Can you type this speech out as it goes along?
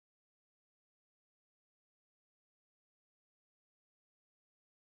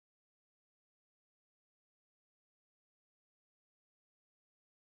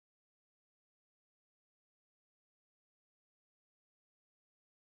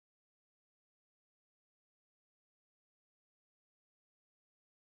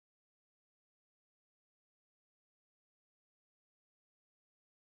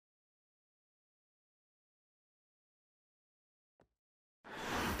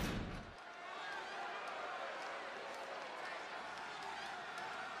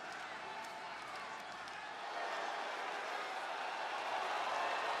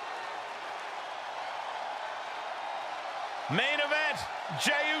Main event,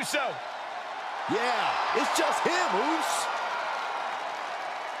 Jey Uso. Yeah, it's just him, Uso.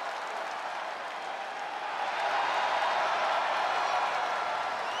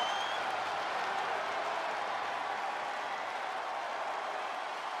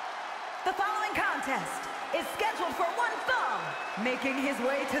 The following contest is scheduled for one fall. Making his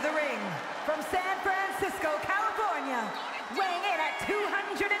way to the ring from San Francisco, California, weighing in at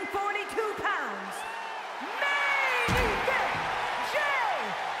 242 pounds, main event, Jey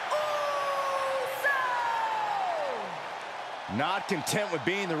Uso! Not content with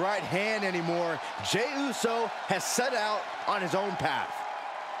being the right hand anymore, Jey Uso has set out on his own path.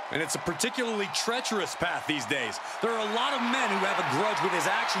 And it's a particularly treacherous path these days. There are a lot of men who have a grudge with his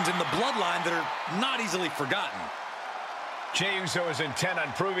actions in the bloodline that are not easily forgotten. Jey Uso is intent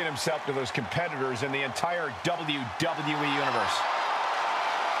on proving himself to those competitors in the entire WWE Universe.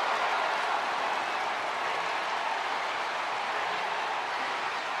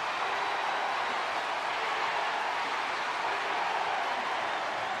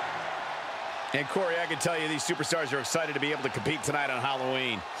 And Corey, I can tell you these superstars are excited to be able to compete tonight on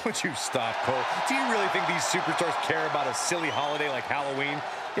Halloween. Would you stop, Cole? Do you really think these superstars care about a silly holiday like Halloween?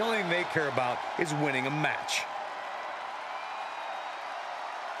 The only thing they care about is winning a match.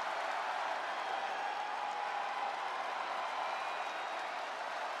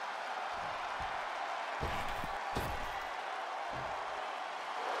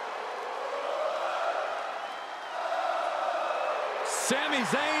 Sami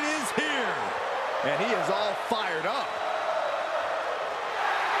Zayn is here. And he is all fired up.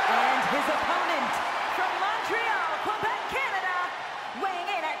 And his opponent from Montreal, Quebec, Canada, weighing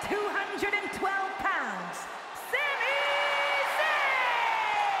in at 212 pounds, Sami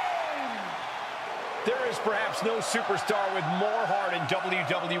Zayn! There is perhaps no superstar with more heart in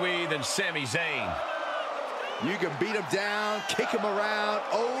WWE than Sami Zayn. You can beat him down, kick him around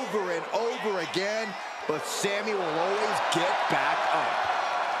over and over again, but Sami will always get back up.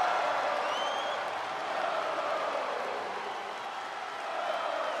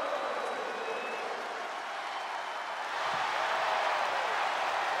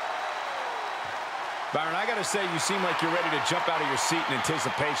 Byron, I gotta say, you seem like you're ready to jump out of your seat in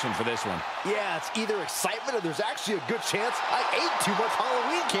anticipation for this one. Yeah, it's either excitement or there's actually a good chance I ate too much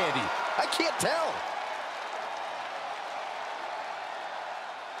Halloween candy. I can't tell.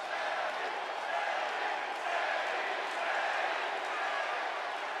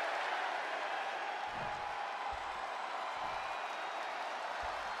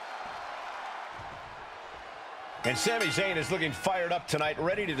 And Sami Zayn is looking fired up tonight,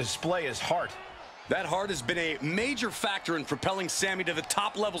 ready to display his heart. That heart has been a major factor in propelling Sami to the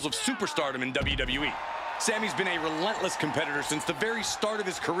top levels of superstardom in WWE. Sami's been a relentless competitor since the very start of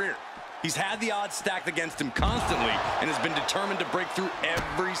his career. He's had the odds stacked against him constantly and has been determined to break through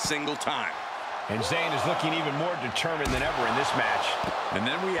every single time. And Zayn is looking even more determined than ever in this match. And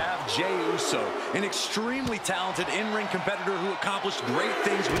then we have Jey Uso, an extremely talented in-ring competitor who accomplished great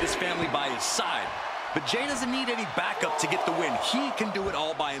things with his family by his side. But Jey doesn't need any backup to get the win. He can do it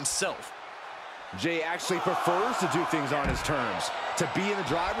all by himself. Jey actually prefers to do things on his terms, to be in the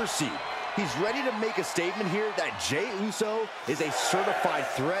driver's seat. He's ready to make a statement here that Jey Uso is a certified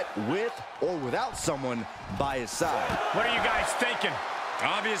threat with or without someone by his side. What are you guys thinking?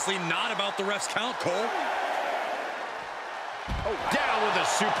 Obviously not about the ref's count, Cole. Oh, down with a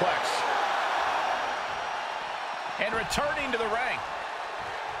suplex. And returning to the ring.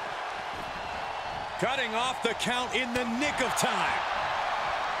 Cutting off the count in the nick of time.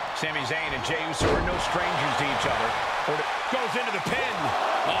 Sami Zayn and Jey Uso are no strangers to each other. Goes into the pin.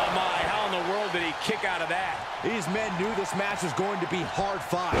 Oh my, how in the world did he kick out of that? These men knew this match was going to be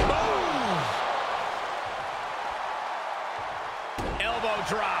hard-fought. Elbow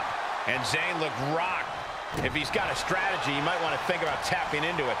drop. And Zayn looked rocked. If he's got a strategy, you might want to think about tapping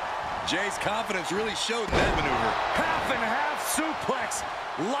into it. Jey's confidence really showed in that maneuver. Half and half suplex.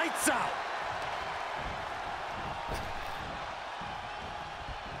 Lights out.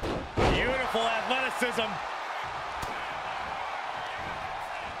 Beautiful athleticism.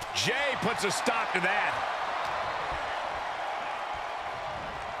 Jey puts a stop to that.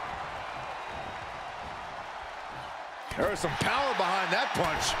 There was some power behind that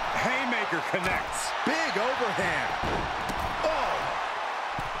punch. Haymaker connects. Big overhand. Oh!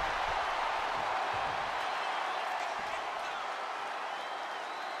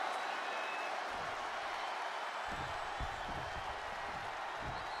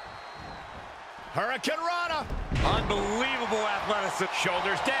 Hurricane Rana. Unbelievable athleticism.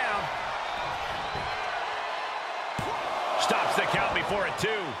 Shoulders down. Stops the count before it, too.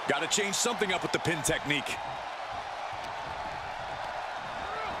 Got to change something up with the pin technique.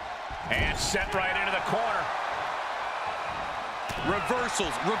 And set right into the corner.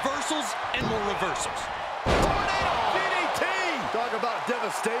 Reversals, reversals, and more reversals. Tornado DDT! Talk about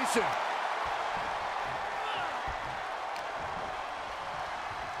devastation.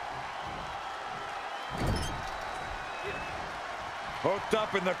 Hooked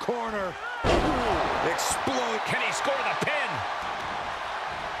up in the corner. Explode. Can he score the pin?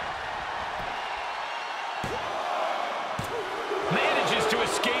 Manages to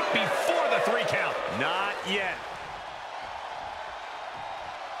escape before the 3 count. Not yet.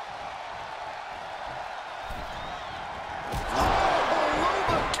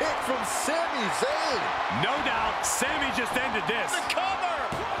 Oh, kick from Sami Zayn. No doubt, Sami just ended this. The cover.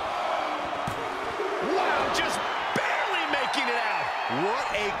 Wow, just barely making it out. What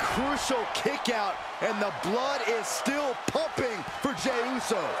a crucial kick out, and the blood is still pumping for Jey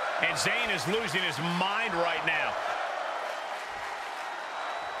Uso. And Zayn is losing his mind right now.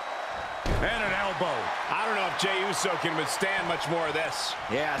 And an elbow. I don't know if Jey Uso can withstand much more of this.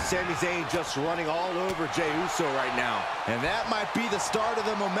 Yeah, Sami Zayn just running all over Jey Uso right now. And that might be the start of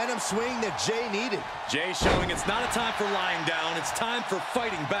the momentum swing that Jey needed. Jey showing it's not a time for lying down, it's time for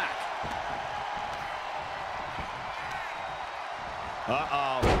fighting back.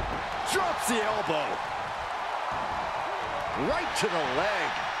 Uh-oh. Drops the elbow. Right to the leg.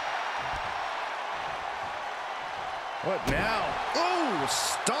 What now? Oh,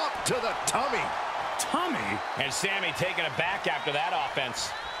 stop to the tummy. Tummy? And Sami taking it back after that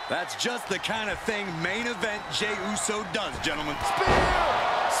offense. That's just the kind of thing main event Jey Uso does, gentlemen. Spear!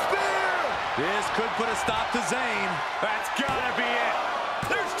 Spear! This could put a stop to Zayn. That's gotta be it.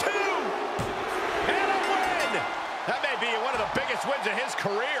 There's 2! And a win! That may be one of the biggest wins of his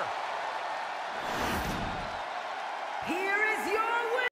career.